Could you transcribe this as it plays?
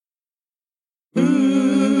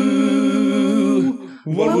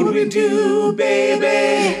What would we do,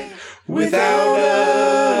 baby, without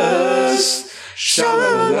us?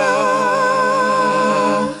 Sha-la-la.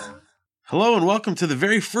 Hello and welcome to the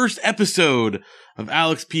very first episode of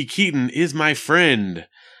Alex P. Keaton is My Friend.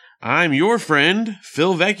 I'm your friend,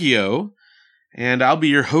 Phil Vecchio, and I'll be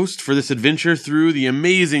your host for this adventure through the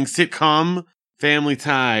amazing sitcom Family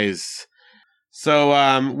Ties. So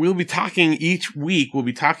we'll be talking each week, we'll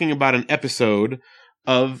be talking about an episode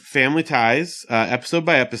of Family Ties, episode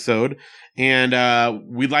by episode, and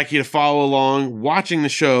we'd like you to follow along watching the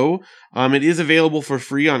show. It is available for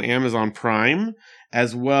free on Amazon Prime,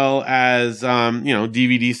 as well as,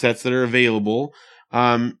 DVD sets that are available.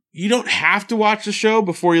 You don't have to watch the show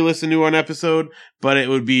before you listen to an episode, but it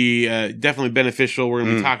would be definitely beneficial. We're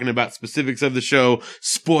going to be talking about specifics of the show,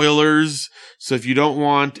 spoilers. So if you don't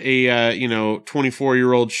want a,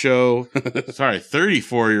 24-year-old show,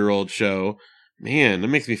 34-year-old show, man, that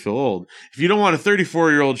makes me feel old. If you don't want a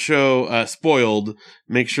 34-year-old show spoiled,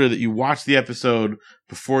 make sure that you watch the episode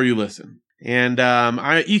before you listen. And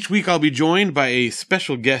each week I'll be joined by a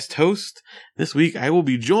special guest host. This week I will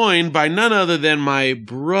be joined by none other than my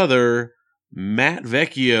brother, Matt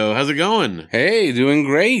Vecchio. How's it going? Hey, doing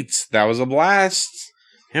great. That was a blast.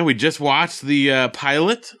 Yeah, we just watched the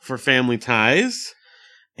pilot for Family Ties.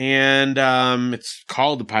 And it's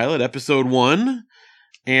called the pilot, episode 1.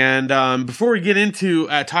 And before we get into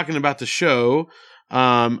talking about the show,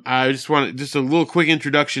 I just want a little quick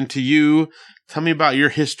introduction to you. Tell me about your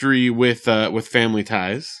history with Family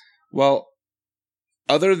Ties. Well,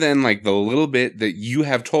 other than like the little bit that you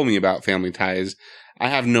have told me about Family Ties, I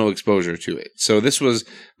have no exposure to it. So this was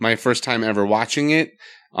my first time ever watching it.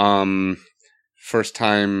 First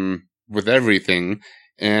time with everything.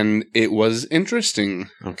 And it was interesting.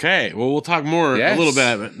 Okay. Well, we'll talk more a little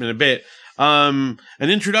bit in a bit. An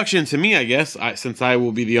introduction to me, I guess, since I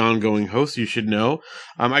will be the ongoing host, you should know.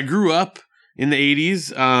 I grew up in the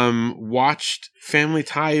 80s, watched Family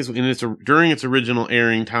Ties during its original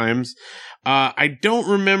airing times. I don't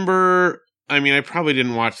remember, I probably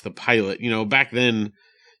didn't watch the pilot. Back then,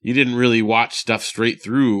 you didn't really watch stuff straight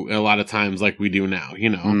through a lot of times like we do now,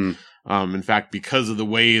 In fact, because of the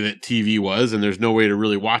way that TV was, and there's no way to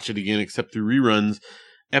really watch it again except through reruns,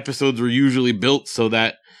 episodes were usually built so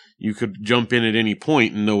that you could jump in at any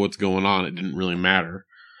point and know what's going on. It didn't really matter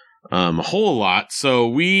a whole lot. So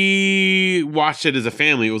we watched it as a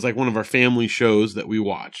family. It was like one of our family shows that we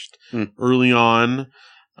watched early on.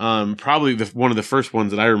 Probably one of the first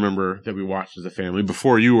ones that I remember that we watched as a family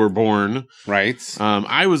before you were born. Right.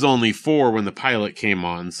 I was only 4 when the pilot came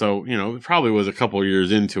on. So, it probably was a couple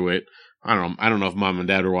years into it. I don't know if mom and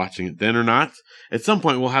dad were watching it then or not. At some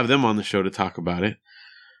point, we'll have them on the show to talk about it.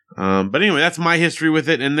 But anyway, that's my history with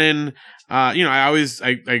it. And then,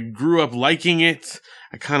 I grew up liking it.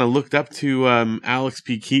 I kind of looked up to, Alex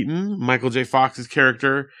P. Keaton, Michael J. Fox's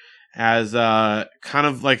character, as, kind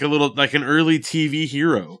of like an early TV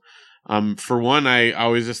hero. For one, I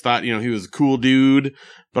always just thought, he was a cool dude,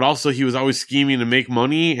 but also he was always scheming to make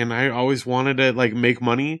money. And I always wanted to make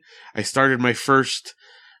money. I started my first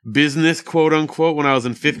business, quote unquote, when I was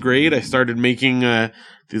in 5th grade. I started making,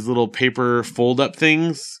 these little paper fold-up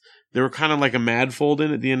things. They were kind of like a Mad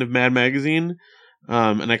fold-in at the end of Mad Magazine.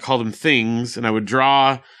 And I called them things. And I would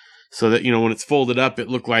draw so that, when it's folded up, it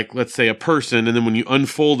looked like, let's say, a person. And then when you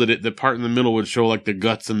unfolded it, the part in the middle would show like the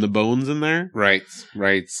guts and the bones in there. Right.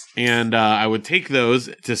 And I would take those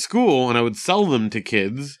to school and I would sell them to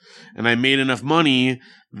kids. And I made enough money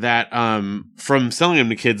that from selling them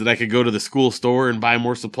to kids that I could go to the school store and buy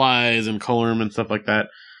more supplies and color them and stuff like that.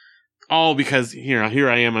 All because here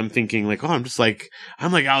I am. I'm thinking I'm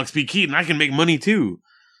like Alex P. Keaton. I can make money too.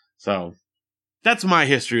 So that's my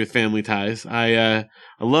history with Family Ties. I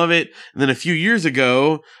love it. And then a few years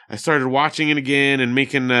ago, I started watching it again and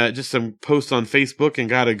making just some posts on Facebook and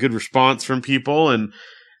got a good response from people. And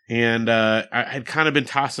I had kind of been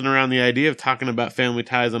tossing around the idea of talking about Family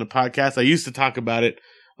Ties on a podcast. I used to talk about it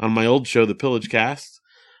on my old show, The Pillage Cast,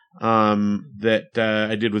 that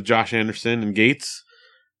I did with Josh Anderson and Gates.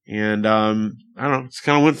 And I don't know, just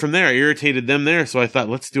kind of went from there. I irritated them there, so I thought,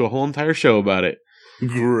 let's do a whole entire show about it.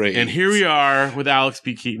 Great. And here we are with Alex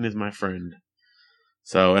P. Keaton as my friend.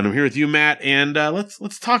 So, and I'm here with you, Matt, and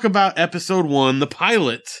let's talk about episode 1, the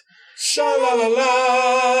pilot. Sha-la-la-la.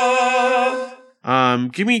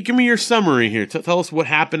 Give me your summary here. Tell us what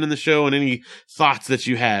happened in the show and any thoughts that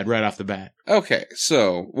you had right off the bat. Okay,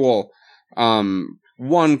 so,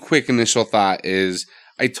 one quick initial thought is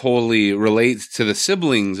I totally relate to the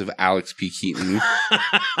siblings of Alex P. Keaton.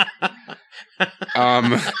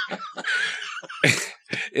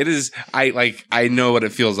 It is. I know what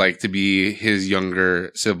it feels like to be his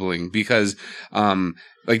younger sibling because,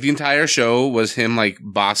 like the entire show was him like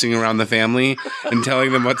bossing around the family and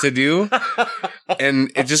telling them what to do,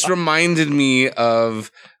 and it just reminded me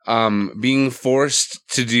of being forced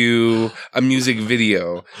to do a music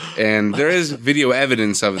video, and there is video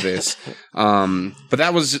evidence of this. But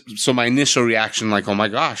that was so my initial reaction, like, oh my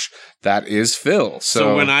gosh, that is Phil.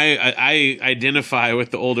 So when I identify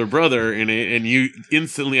with the older brother in it, and you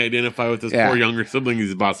instantly identify with this poor younger sibling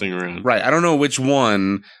he's bossing around. Right. I don't know which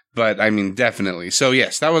one, but I mean, definitely. So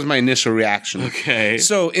yes, that was my initial reaction. Okay.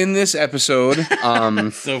 So in this episode,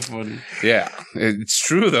 so funny. Yeah, it's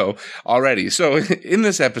true though already. So in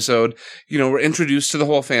this episode, we're introduced to the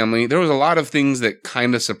whole family. There was a lot of things that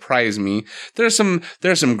kind of surprised me. There's some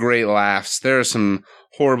great laughs. There are some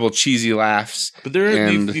horrible cheesy laughs. But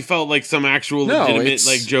you felt like some actual legitimate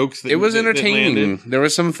like jokes. It was entertaining. There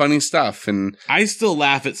was some funny stuff, and I still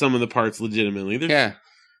laugh at some of the parts legitimately.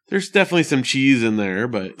 There's definitely some cheese in there,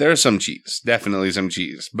 but there's some cheese, definitely some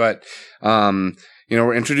cheese. But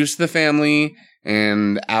we're introduced to the family,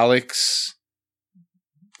 and Alex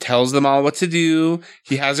tells them all what to do.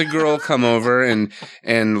 He has a girl come over, and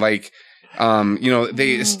they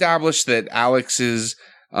establish that Alex is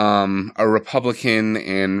a Republican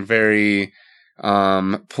and very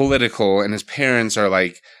political, and his parents are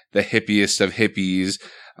like the hippiest of hippies.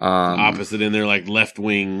 Opposite in there, like left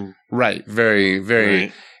wing, right? Very, very.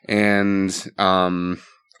 Right. And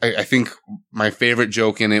I think my favorite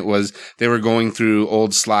joke in it was they were going through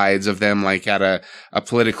old slides of them like at a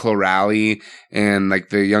political rally, and like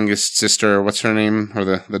the youngest sister, what's her name, or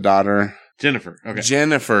the daughter? Jennifer. Okay.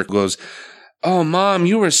 Jennifer goes, "Oh, Mom,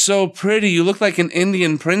 you were so pretty. You look like an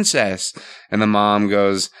Indian princess." And the mom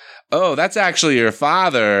goes, "Oh, that's actually your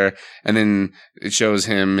father." And then it shows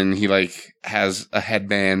him, and he like has a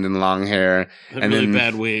headband and long hair, and really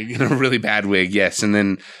bad wig, and a really bad wig. Yes, and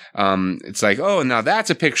then it's like, "Oh, now that's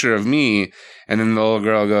a picture of me." And then the little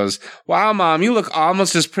girl goes, "Wow, Mom, you look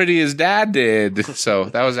almost as pretty as Dad did." So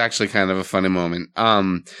that was actually kind of a funny moment.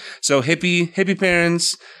 So hippie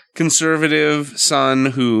parents. Conservative son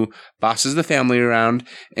who bosses the family around,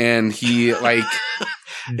 and he like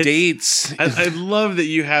dates. I love that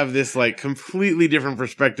you have this like completely different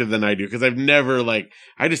perspective than I do, because I've never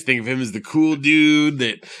I just think of him as the cool dude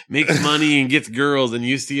that makes money and gets girls, and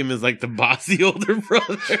you see him as like the bossy older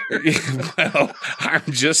brother. Well, I'm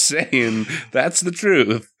just saying that's the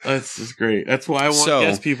truth. That's just great. That's why I want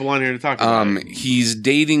guest people on here to talk about it. He's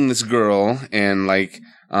dating this girl, and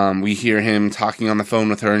we hear him talking on the phone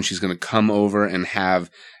with her, and she's going to come over and have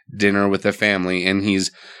dinner with the family, and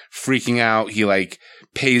he's freaking out. He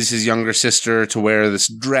pays his younger sister to wear this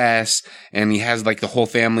dress, and he has the whole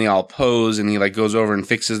family all pose, and he goes over and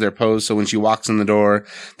fixes their pose. So when she walks in the door,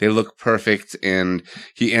 they look perfect, and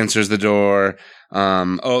he answers the door.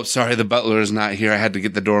 "Oh, sorry, the butler is not here. I had to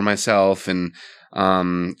get the door myself." And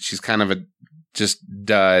she's kind of a just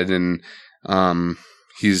dud, and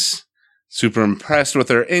he's super impressed with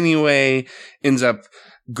her anyway, ends up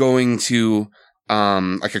going to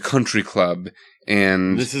a country club,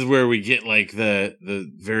 and this is where we get the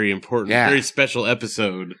very important, very special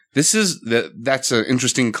episode. That's an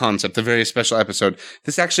interesting concept, a very special episode.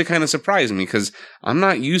 This actually kind of surprised me because I'm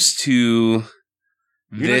not used to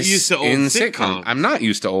You're not used to old sitcoms. I'm not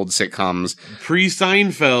used to old sitcoms.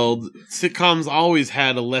 Pre-Seinfeld, sitcoms always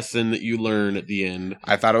had a lesson that you learn at the end.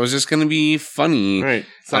 I thought it was just going to be funny. Right.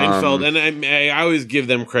 Seinfeld, and I always give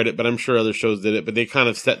them credit, but I'm sure other shows did it, but they kind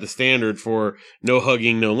of set the standard for no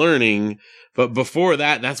hugging, no learning. But before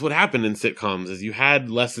that, that's what happened in sitcoms, is you had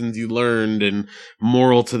lessons you learned and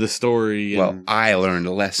moral to the story. Well, I learned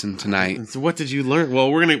a lesson tonight. And so what did you learn?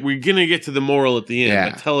 Well, we're gonna get to the moral at the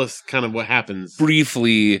end, but tell us kind of what happens.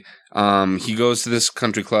 Briefly, he goes to this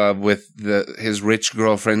country club with his rich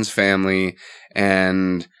girlfriend's family,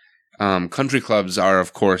 and country clubs are,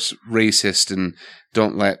 of course, racist and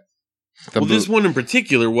don't let this one in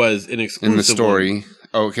particular was an exclusive in the story. One.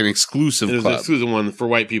 Oh, okay, an exclusive club. It was an exclusive one for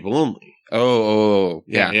white people only. Oh,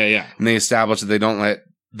 yeah. And they established that they don't let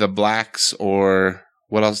the blacks or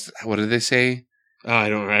what else? What did they say? Oh, I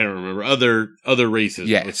don't remember. Other races.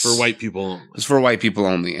 Yes. It's for white people only. It's for white people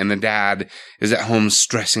only. And the dad is at home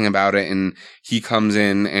stressing about it, and he comes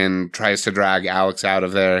in and tries to drag Alex out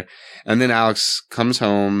of there. And then Alex comes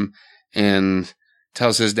home and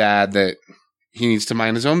tells his dad that he needs to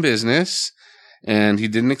mind his own business, and he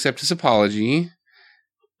didn't accept his apology.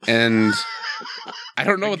 And I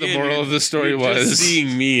don't know what the moral of the story was. Just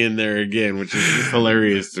seeing me in there again, which is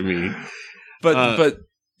hilarious to me. But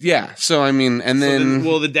Yeah. So I mean, and then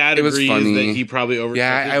the dad it was agrees funny. that he probably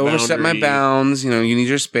overstepped his I overstepped my boundary. bounds. You need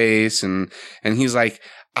your space, and he's like,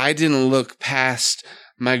 I didn't look past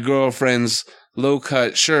my girlfriend's low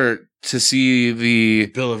cut shirt to see the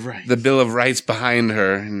Bill of Rights. the Bill of Rights behind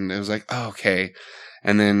her, and it was like, oh, okay.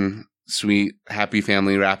 And then sweet, happy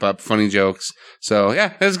family wrap up, funny jokes. So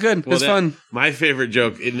yeah, it was good. It was fun. My favorite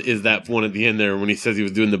joke is that one at the end there when he says he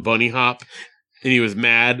was doing the bunny hop and he was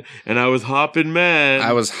mad, and I was hopping mad.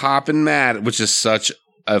 I was hopping mad, which is such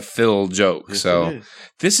a Phil joke. Yes, so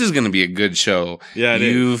this is going to be a good show. Yeah,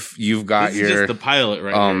 you've got this your is just the pilot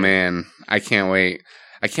right Oh here. man, I can't wait.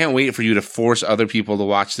 I can't wait for you to force other people to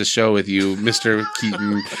watch the show with you, Mr.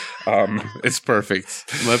 Keaton. It's perfect.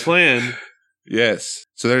 My plan. Yes.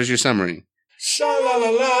 So there's your summary.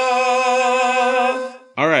 Sha-la-la-la.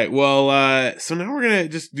 All right. Well, so now we're going to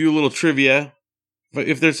just do a little trivia. But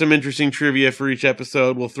if there's some interesting trivia for each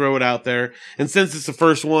episode, we'll throw it out there. And since it's the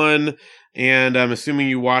first one, and I'm assuming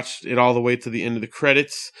you watched it all the way to the end of the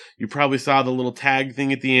credits, you probably saw the little tag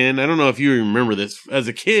thing at the end. I don't know if you remember this. As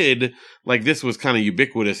a kid, like this was kind of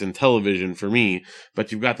ubiquitous in television for me.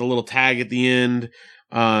 But you've got the little tag at the end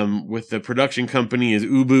with the production company is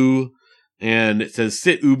Ubu. And it says,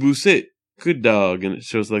 sit, Ubu, sit. Good dog. And it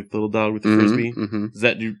shows like the little dog with the frisbee. Mm-hmm.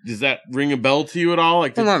 Does that ring a bell to you at all?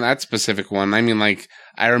 Like, Well, not that specific one. I mean, like,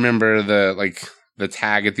 I remember the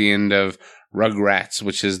tag at the end of Rugrats,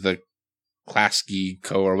 which is the Klasky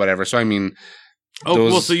Co. or whatever. So, I mean,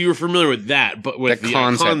 so you were familiar with that, but with the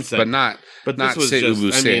concept, but not this was sit, just,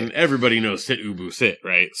 Ubu, sit. I mean, everybody knows sit, Ubu, sit,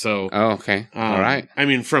 right? So, Oh, okay. All right. I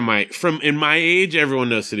mean, in my age, everyone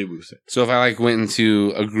knows sit, Ubu, sit. So if I went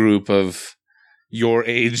into a group of your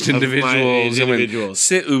aged Of my age individuals and went, individuals.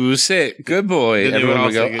 sit, Ubu, sit, good boy, Then they everyone would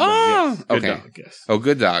all say go, good dog. oh, Yes, good okay. dog, yes. Oh,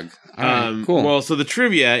 good dog. All right, cool. Well, so the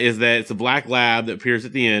trivia is that it's a black lab that appears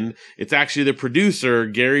at the end. It's actually the producer,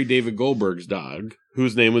 Gary David Goldberg's dog,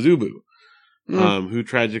 whose name was Ubu. Who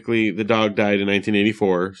tragically, the dog died in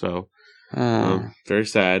 1984, so very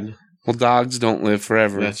sad. Well, dogs don't live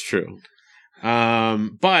forever. That's true.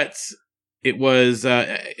 But it was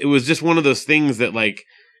just one of those things that, like,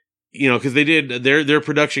 because they did their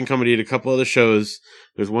production company did a couple other shows.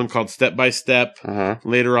 There's one called Step by Step.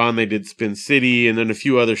 Later on, they did Spin City, and then a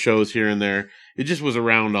few other shows here and there. It just was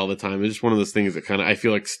around all the time. It's just one of those things that kind of, I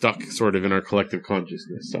feel like, stuck sort of in our collective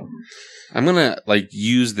consciousness. So I'm gonna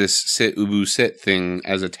use this sit, Ubu, sit thing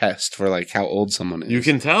as a test for how old someone is. you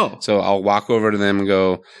can tell. So I'll walk over to them and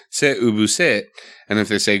go, sit, Ubu, sit. And if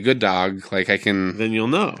they say good dog, I can... Then you'll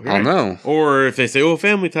know. I'll Right? know. Or if they say, oh,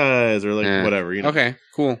 Family Ties, or whatever. Okay,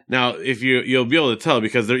 cool. Now, if you'll be able to tell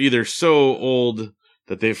because they're either so old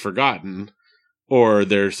that they've forgotten, or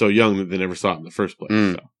they're so young that they never saw it in the first place.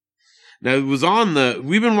 So. Now, it was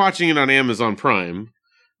we've been watching it on Amazon Prime.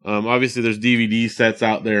 Obviously, there's DVD sets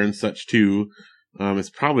out there and such too. It's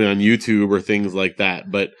probably on YouTube or things like that,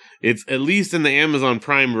 but it's at least in the Amazon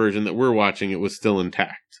Prime version that we're watching, it was still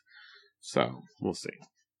intact. So, we'll see.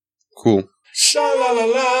 Cool.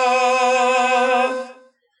 Sha-la-la-la.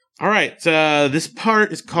 All right, this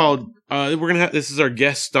part is called, this is our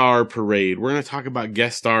guest star parade. We're going to talk about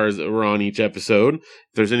guest stars that were on each episode. If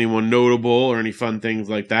there's anyone notable or any fun things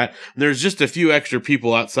like that. And there's just a few extra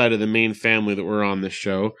people outside of the main family that were on this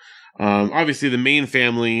show. Obviously the main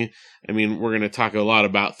family, I mean, we're going to talk a lot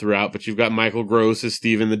about throughout, but you've got Michael Gross as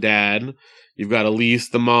Steven the dad. You've got Elise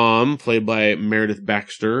the mom, played by Meredith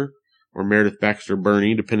Baxter, or Meredith Baxter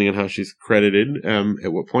Burney, depending on how she's credited,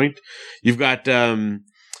 at what point. You've got,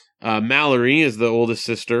 Mallory is the oldest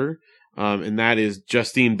sister, and that is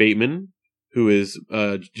Justine Bateman, who is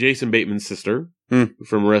Jason Bateman's sister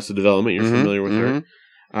from Arrested Development. You're familiar with her.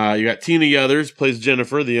 You got Tina Yothers, plays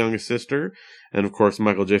Jennifer, the youngest sister, and of course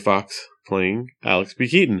Michael J. Fox playing Alex P.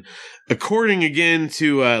 Keaton. According again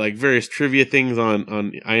to various trivia things on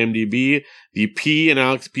IMDb, the P in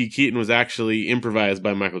Alex P. Keaton was actually improvised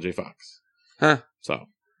by Michael J. Fox. Huh. So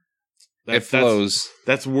it flows.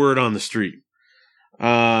 That's word on the street.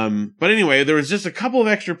 But anyway, there was just a couple of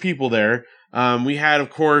extra people there. We had,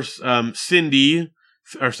 of course, Kimberly,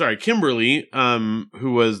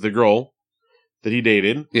 who was the girl that he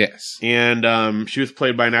dated. Yes. And, she was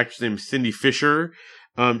played by an actress named Cindy Fisher.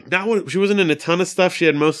 She wasn't in a ton of stuff. She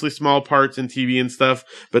had mostly small parts in TV and stuff,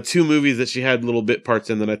 but two movies that she had little bit parts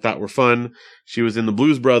in that I thought were fun. She was in The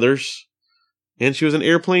Blues Brothers, and she was in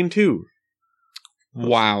Airplane 2.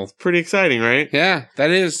 Wow. Pretty exciting, right? Yeah,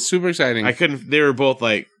 that is super exciting. They were both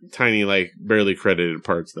tiny, barely credited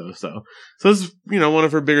parts though. So this is, one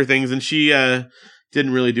of her bigger things. And she,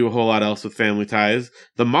 didn't really do a whole lot else with Family Ties.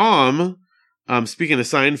 The mom, speaking of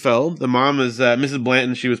Seinfeld, the mom is, Mrs.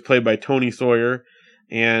 Blanton. She was played by Tony Sawyer.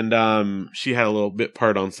 and she had a little bit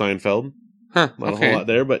part on Seinfeld. Huh. Not a Okay. whole lot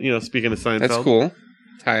there, but speaking of Seinfeld, That's cool.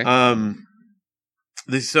 Hi.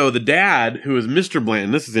 So the dad, who is Mr.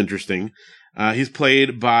 Blanton, this is interesting. He's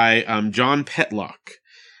played by John Petlock.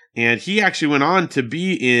 And he actually went on to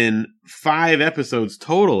be in 5 episodes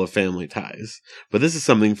total of Family Ties. But this is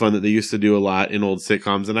something fun that they used to do a lot in old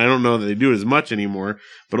sitcoms. And I don't know that they do it as much anymore,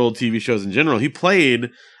 but old TV shows in general. He played,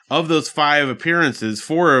 of those 5 appearances,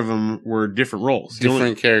 4 of them were different roles.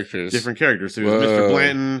 Different characters. Different characters. So he was Mr.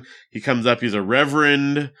 Blanton. He comes up, he's a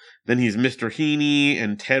reverend. Then he's Mr. Heaney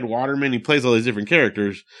and Ted Waterman. He plays all these different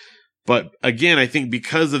characters. But again, I think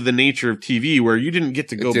because of the nature of TV, where you didn't get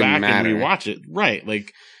to go back and rewatch it. Right.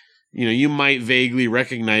 Like, you might vaguely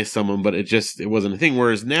recognize someone, but it wasn't a thing.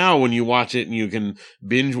 Whereas now when you watch it and you can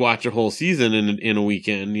binge watch a whole season in a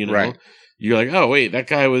weekend, Right. You're like, oh, wait, that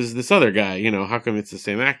guy was this other guy. How come it's the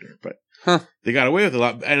same actor? But they got away with a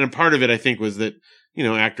lot. And a part of it, I think, was that,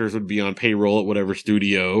 actors would be on payroll at whatever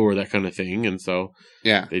studio or that kind of thing. And so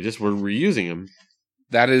they just were reusing them.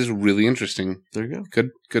 That is really interesting. There you go.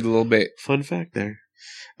 Good little bit. Fun fact there.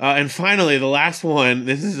 And finally, the last one,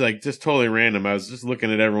 this is like just totally random. I was just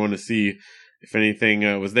looking at everyone to see if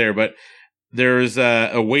anything was there, but there's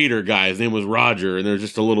a waiter guy. His name was Roger, and there's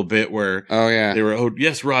just a little bit where they were, oh,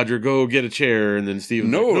 yes, Roger, go get a chair. And then Steve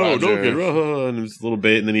was like, no, don't get and it was a little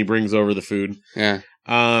bit, and then he brings over the food. Yeah.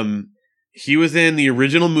 He was in the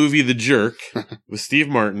original movie The Jerk with Steve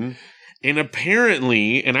Martin. And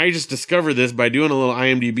apparently, and I just discovered this by doing a little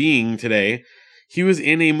IMDbing today, he was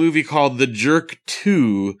in a movie called The Jerk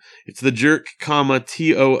 2. It's The Jerk,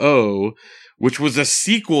 TOO, which was a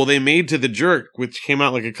sequel they made to The Jerk, which came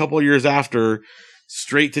out like a couple years after,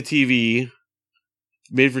 straight to TV,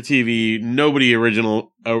 made for TV. Nobody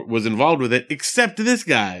original was involved with it, except this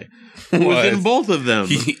guy, who was in both of them.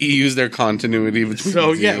 He used their continuity between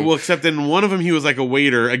So, except in one of them he was like a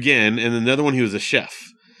waiter again, and in the other one he was a chef.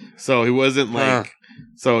 So he wasn't like...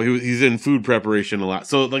 So he's in food preparation a lot.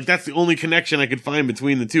 So like that's the only connection I could find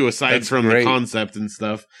between the two, aside from the concept and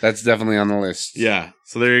stuff. That's definitely on the list. Yeah.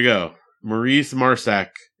 So there you go. Maurice Marsac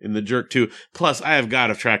in The Jerk 2. Plus, I have got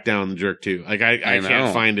to track down The Jerk 2. Like I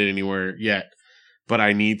can't find it anywhere yet, but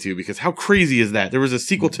I need to, because how crazy is that? There was a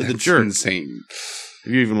sequel to The Jerk. Insane.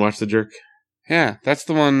 Have you even watched The Jerk? Yeah, that's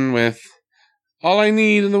the one with all I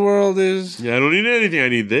need in the world is... Yeah, I don't need anything. I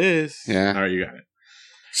need this. Yeah. All right, you got it.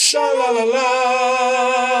 Sha-la-la-la.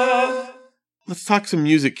 Let's talk some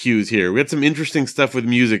music cues here. We had some interesting stuff with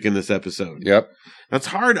music in this episode. Yep. That's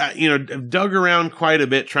hard. I've dug around quite a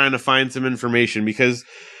bit trying to find some information, because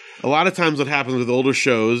a lot of times what happens with older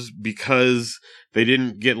shows, because they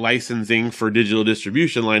didn't get licensing for digital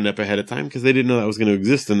distribution lined up ahead of time, because they didn't know that was going to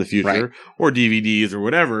exist in the future, or DVDs or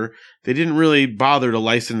whatever, they didn't really bother to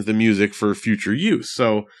license the music for future use.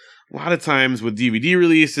 So a lot of times with DVD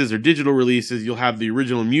releases or digital releases, you'll have the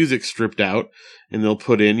original music stripped out, and they'll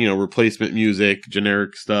put in, replacement music,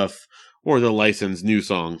 generic stuff, or they'll license new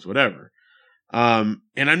songs, whatever. And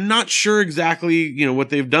I'm not sure exactly, what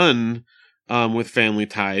they've done with Family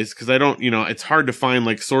Ties, because I don't, it's hard to find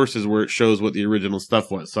like sources where it shows what the original stuff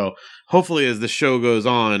was. So hopefully as the show goes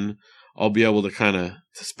on, I'll be able to kind of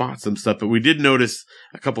spot some stuff. But we did notice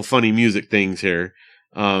a couple funny music things here.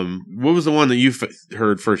 What was the one that you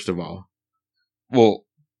heard first of all? Well,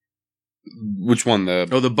 which one?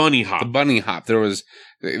 The bunny hop. The bunny hop.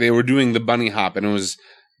 They were doing the bunny hop, and it was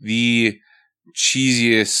the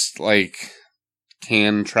cheesiest like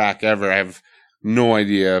can track ever. I have no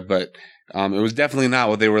idea, but it was definitely not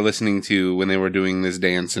what they were listening to when they were doing this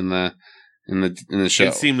dance in the show.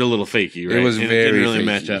 It seemed a little fakey, right? It was It very didn't really fakey.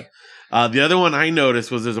 match up. The other one I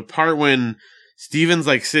noticed was there's a part when Steven's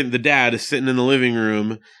like the dad is sitting in the living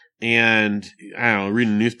room and, I don't know,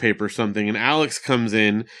 reading a newspaper or something, and Alex comes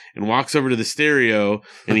in and walks over to the stereo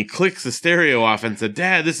and he clicks the stereo off and said,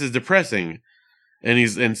 "Dad, this is depressing."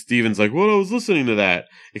 And Steven's like, "Well, I was listening to that."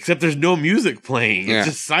 Except there's no music playing. Yeah. It's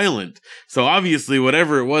just silent. So obviously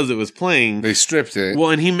whatever it was playing. They stripped it.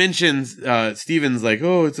 Well, and he mentions, Steven's like,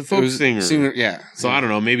 "Oh, it's a folk singer." Yeah. So I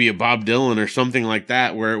don't know, maybe a Bob Dylan or something like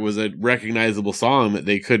that, where it was a recognizable song that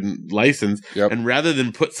they couldn't license. Yep. And rather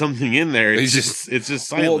than put something in there, it's just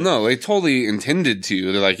silent. Well, no, they totally intended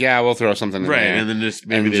to. They're like, "Yeah, we'll throw something in right, there." and then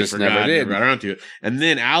maybe they just forgot, never did. got around to it. And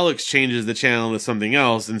then Alex changes the channel to something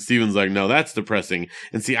else, and Steven's like, "No, that's depressing."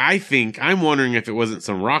 And see, I'm wondering if it wasn't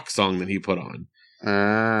some rock song that he put on.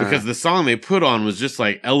 Because the song they put on was just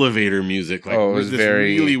like elevator music. Like, it was this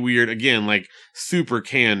very really weird, again, like super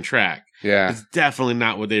canned track. Yeah. It's definitely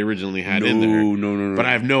not what they originally had in there. No. But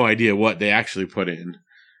I have no idea what they actually put in.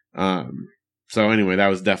 So anyway, that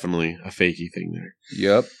was definitely a fakey thing there.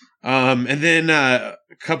 Yep. And then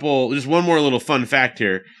just one more little fun fact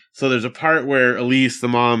here. So there's a part where Elise, the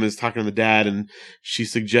mom, is talking to the dad, and she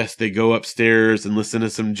suggests they go upstairs and listen to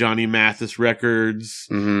some Johnny Mathis records,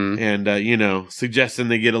 and suggesting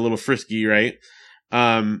they get a little frisky, right?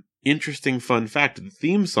 Interesting fun fact: the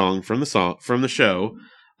theme song from the show,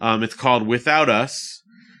 it's called "Without Us."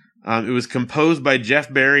 It was composed by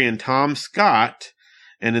Jeff Barry and Tom Scott,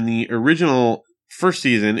 and in the original first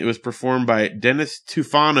season, it was performed by Dennis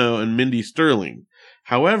Tufano and Mindy Sterling.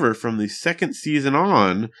 However, from the second season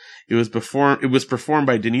on, it was performed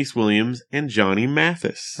by Denise Williams and Johnny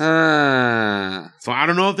Mathis. So I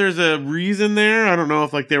don't know if there's a reason there. I don't know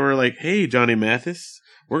if they were like, "Hey, Johnny Mathis,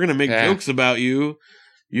 we're gonna make jokes about you.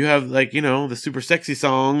 You have the super sexy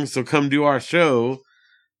songs, so come do our show."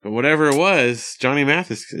 But whatever it was, Johnny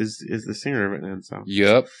Mathis is the singer of it, and so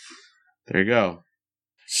yep. There you go.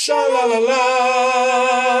 Sha-la-la-la.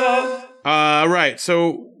 Right.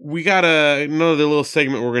 So we got another little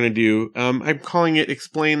segment we're going to do. I'm calling it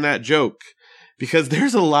Explain That Joke, because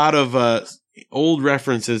there's a lot of old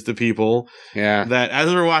references to people that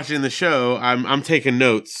as we're watching the show, I'm taking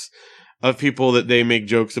notes of people that they make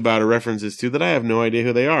jokes about or references to that I have no idea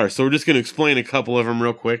who they are. So we're just going to explain a couple of them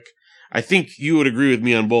real quick. I think you would agree with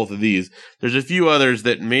me on both of these. There's a few others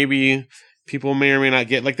that maybe people may or may not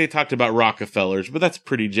get. Like they talked about Rockefellers, but that's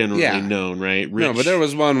pretty generally known, right? Rich. No, but there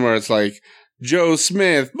was one where it's like, Joe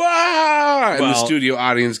Smith, and the studio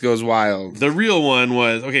audience goes wild. The real one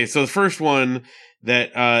was, okay, so the first one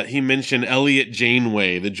that he mentioned, Elliot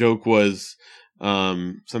Janeway. The joke was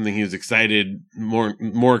something he was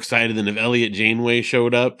more excited than if Elliot Janeway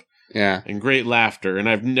showed up. Yeah. And great laughter. And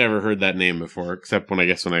I've never heard that name before, except when I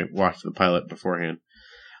watched the pilot beforehand.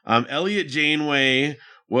 Elliot Janeway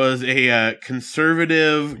was a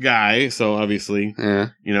conservative guy, so obviously, he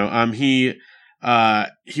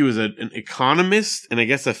was an economist, and I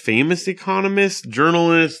guess a famous economist,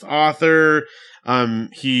 journalist, author.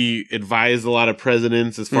 He advised a lot of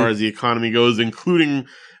presidents as far as the economy goes, including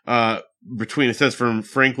it says from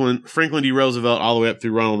Franklin D. Roosevelt all the way up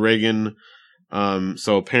through Ronald Reagan.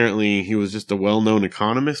 So apparently he was just a well-known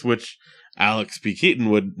economist, which Alex P. Keaton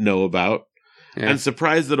would know about. Yeah. And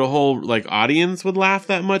surprised that a whole audience would laugh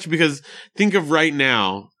that much, because think of right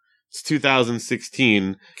now, it's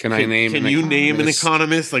 2016. Can you name an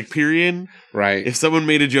economist? Period? Right. If someone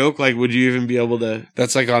made a joke, would you even be able to?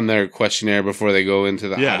 That's on their questionnaire before they go into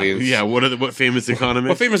the audience. Yeah. What famous economists?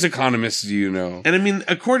 What famous economists do you know? And I mean,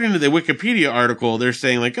 according to the Wikipedia article, they're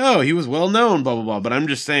saying he was well known, blah blah blah. But I'm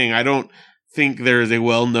just saying, I don't think there is a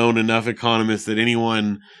well known enough economist that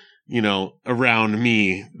anyone around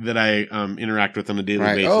me that I interact with on a daily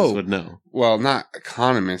basis would know. Well, not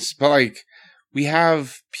economists, but we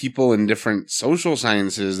have people in different social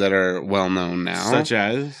sciences that are well known now. Such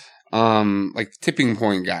as? The tipping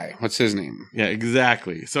point guy. What's his name? Yeah,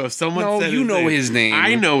 exactly. So if someone said his name.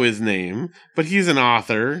 I know his name, but he's an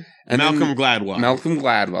author. And Malcolm Gladwell. Malcolm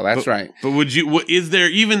Gladwell, that's right. But is there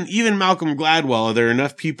even Malcolm Gladwell, are there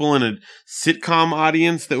enough people in a sitcom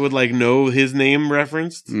audience that would know his name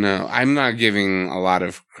referenced? No, I'm not giving a lot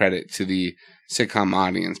of credit to the sitcom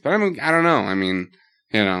audience, but I don't know. I mean,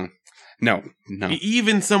 no.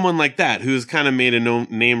 Even someone like that who's kind of made a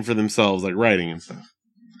name for themselves, writing and stuff.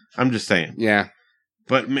 I'm just saying. Yeah.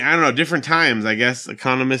 But I don't know, different times, I guess,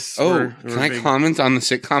 economists can I comment on the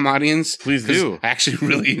sitcom audience? Please do. I actually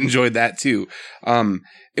really enjoyed that too.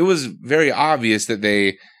 It was very obvious that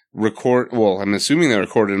they I'm assuming they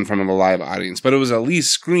recorded in front of a live audience, but it was at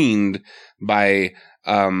least screened by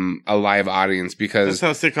a live audience, because that's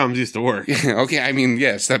how sitcoms used to work. Okay, I mean,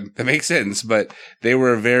 yes, that makes sense, but they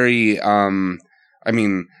were very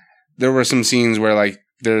there were some scenes where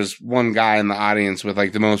there's one guy in the audience with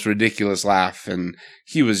the most ridiculous laugh, and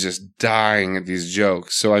he was just dying at these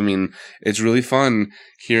jokes. So I mean, it's really fun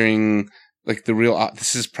hearing the real.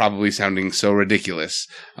 This is probably sounding so ridiculous,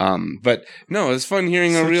 but no, it's fun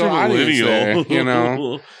hearing a real audience there,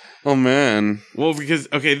 Oh man. Well, because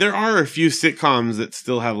there are a few sitcoms that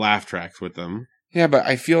still have laugh tracks with them. Yeah, but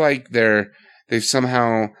I feel like they've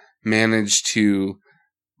somehow managed to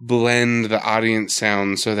blend the audience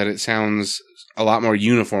sound so that it sounds a lot more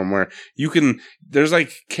uniform, where there's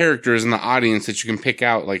characters in the audience that you can pick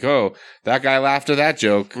out, oh, that guy laughed at that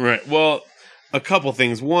joke. Right. Well, a couple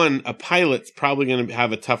things. One, a pilot's probably going to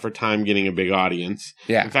have a tougher time getting a big audience.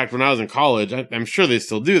 Yeah. In fact, when I was in college, I'm sure they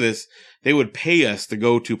still do this. They would pay us to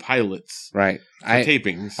go to pilots. Right. For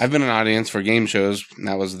tapings. I've been an audience for game shows. And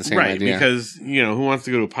that was the same idea. Right, because, who wants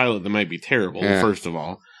to go to a pilot that might be terrible, first of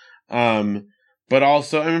all. But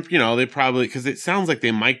also, they probably, because it sounds like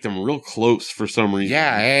they mic'd them real close for some reason.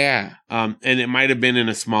 Yeah. And it might have been in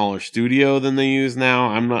a smaller studio than they use now.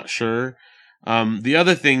 I'm not sure. The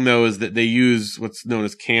other thing, though, is that they use what's known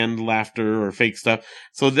as canned laughter or fake stuff.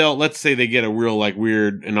 So let's say they get a real like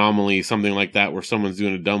weird anomaly, something like that, where someone's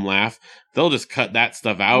doing a dumb laugh. They'll just cut that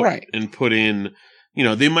stuff out and put in,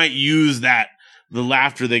 they might use the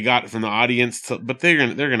laughter they got from the audience, but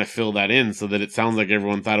they're gonna fill that in so that it sounds like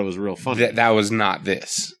everyone thought it was real funny. That was not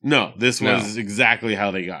this. No, this was exactly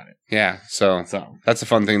how they got it. Yeah, so that's a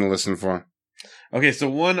fun thing to listen for. Okay, so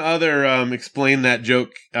one other explain that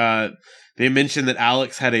joke. They mentioned that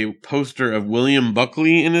Alex had a poster of William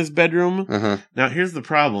Buckley in his bedroom. Uh-huh. Now, here's the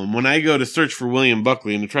problem. When I go to search for William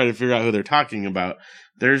Buckley and to try to figure out who they're talking about,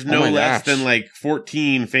 there's no less than like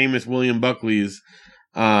 14 famous William Buckleys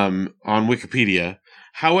on Wikipedia.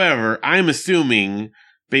 However, I'm assuming,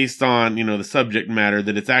 based on the subject matter,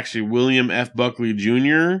 that it's actually William F. Buckley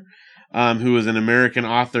Jr., who is an American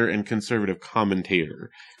author and conservative commentator.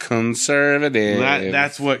 Conservative.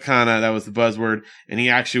 That's what that was the buzzword. And he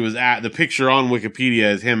actually was at the picture on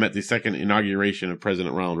Wikipedia is him at the second inauguration of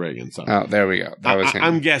President Ronald Reagan. So, there we go. That was him.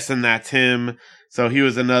 I'm guessing that's him. So he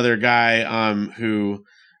was another guy who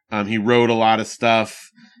he wrote a lot of stuff.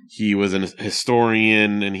 He was a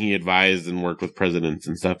historian, and he advised and worked with presidents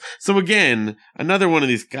and stuff. So again, another one of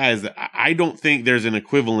these guys that I don't think there's an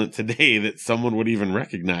equivalent today that someone would even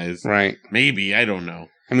recognize. Right. Maybe. I don't know.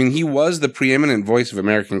 I mean, he was the preeminent voice of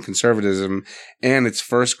American conservatism and its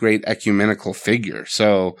first great ecumenical figure.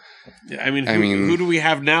 So, who do we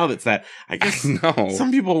have now that's that? I guess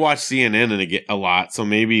some people watch CNN and get a lot, so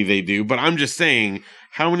maybe they do. But I'm just saying,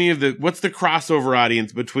 what's the crossover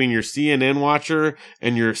audience between your CNN watcher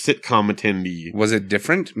and your sitcom attendee? Was it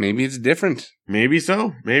different? Maybe it's different. Maybe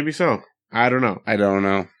so. I don't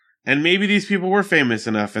know. And maybe these people were famous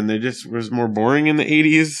enough and they just was more boring in the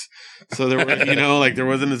 80s. So there were, there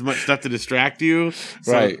wasn't as much stuff to distract you.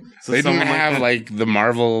 Right. So they didn't have the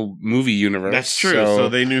Marvel movie universe. That's true. So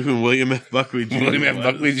they knew who William F. Buckley Jr. William F.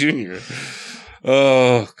 Buckley Jr.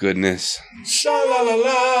 Oh, goodness. Sha-la-la-la.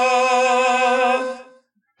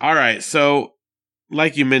 All right. So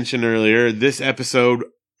like you mentioned earlier, this episode,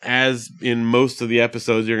 as in most of the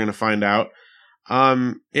episodes you're going to find out,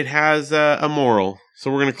 it has a moral. So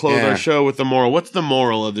we're going to close our show with the moral. What's the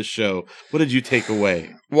moral of the show? What did you take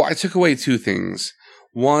away? Well, I took away two things.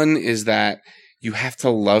 One is that you have to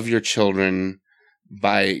love your children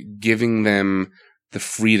by giving them the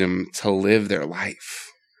freedom to live their life.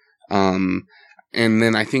 And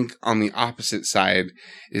then I think on the opposite side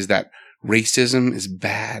is that racism is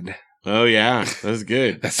bad. Oh, yeah. That's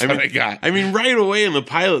good. That's what I got. I mean, right away in the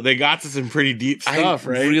pilot, they got to some pretty deep stuff,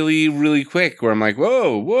 right? Really, really quick, where I'm like,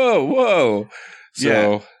 whoa.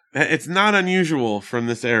 So it's not unusual from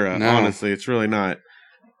this era. No. Honestly, it's really not.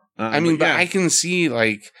 But I can see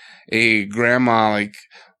a grandma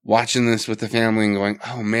watching this with the family and going,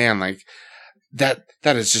 "Oh man, that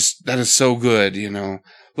is so good."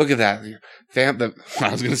 Look at that. I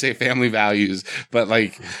was going to say family values, but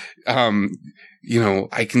I can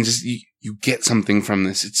just you get something from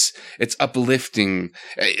this. It's uplifting.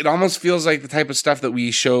 It almost feels like the type of stuff that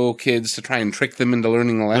we show kids to try and trick them into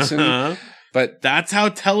learning a lesson. Uh-huh. But that's how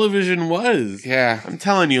television was. Yeah. I'm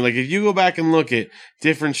telling you, if you go back and look at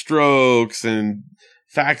Different Strokes and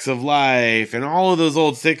Facts of Life and all of those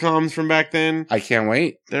old sitcoms from back then. I can't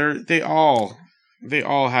wait. They all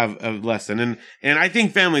have a lesson. And I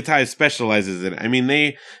think Family Ties specializes in it. I mean,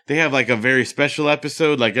 they have a very special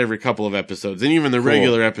episode every couple of episodes. And even the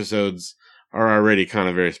regular episodes are already kind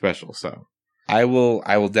of very special. So I will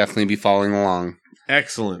definitely be following along.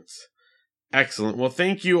 Excellent. Well,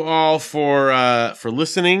 thank you all for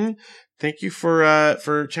listening. Thank you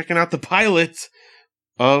for checking out the pilot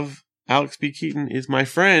of Alex P. Keaton Is My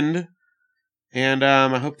Friend. And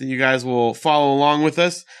I hope that you guys will follow along with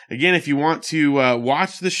us. Again, if you want to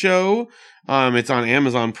watch the show, it's on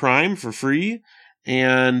Amazon Prime for free.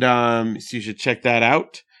 And so you should check that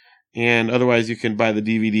out. And otherwise, you can buy the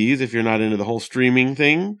DVDs if you're not into the whole streaming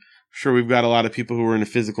thing. I'm sure we've got a lot of people who are into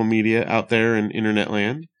physical media out there in internet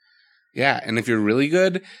land. Yeah, and if you're really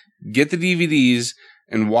good, get the DVDs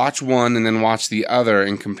and watch one and then watch the other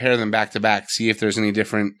and compare them back to back. See if there's any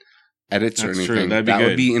different edits or anything. True. That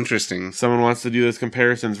would be interesting. Someone wants to do those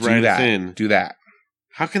comparisons, write us in. Do that.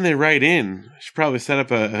 How can they write in? I should probably set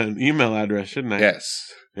up an email address, shouldn't I?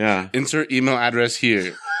 Yes. Yeah. Insert email address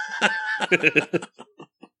here.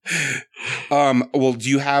 Well, do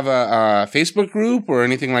you have a Facebook group or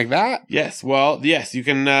anything like that? Yes. Well, yes, you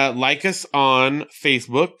can like us on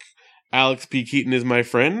Facebook. Alex P. Keaton Is My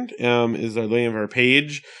Friend is the name of our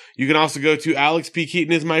page. You can also go to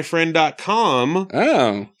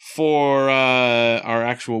alexpkeatonismyfriend.com for our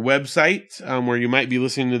actual website where you might be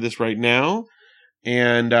listening to this right now,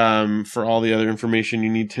 and for all the other information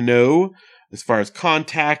you need to know. as far as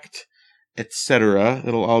contact, etc.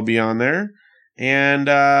 It'll all be on there. And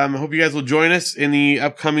I hope you guys will join us in the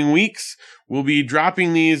upcoming weeks. We'll be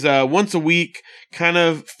dropping these once a week, kind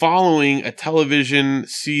of following a television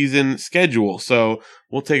season schedule. So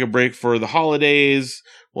we'll take a break for the holidays.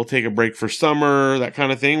 We'll take a break for summer, that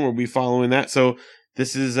kind of thing. We'll be following that. So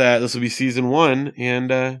this will be season 1,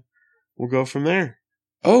 and we'll go from there.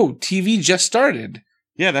 Oh, TV just started.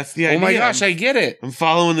 Yeah, that's the idea. Oh my gosh, I get it. I'm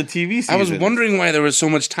following the TV season. I was wondering why there was so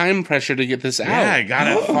much time pressure to get this out. Yeah, I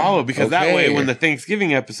gotta follow, because that way when the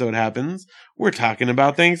Thanksgiving episode happens, we're talking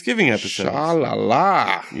about Thanksgiving episodes.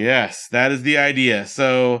 Sha-la-la. Yes, that is the idea.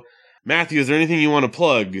 So, Matthew, is there anything you want to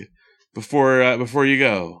plug before you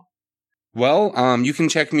go? Well, you can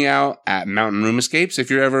check me out at Mountain Room Escapes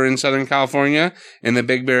if you're ever in Southern California in the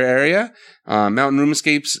Big Bear area.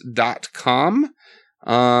 mountainroomescapes.com.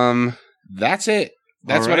 That's it.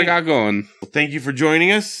 That's what I got going. Well, thank you for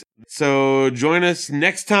joining us. So join us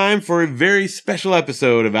next time for a very special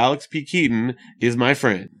episode of Alex P. Keaton is My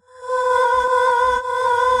Friend.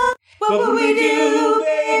 What would we do,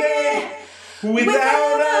 baby,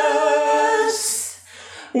 without us?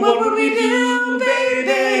 What would we do,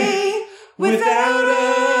 baby, without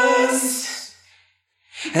us?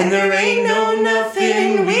 And there ain't no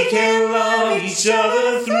nothing we can love each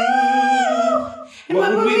other through. And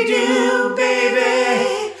what would we do, baby?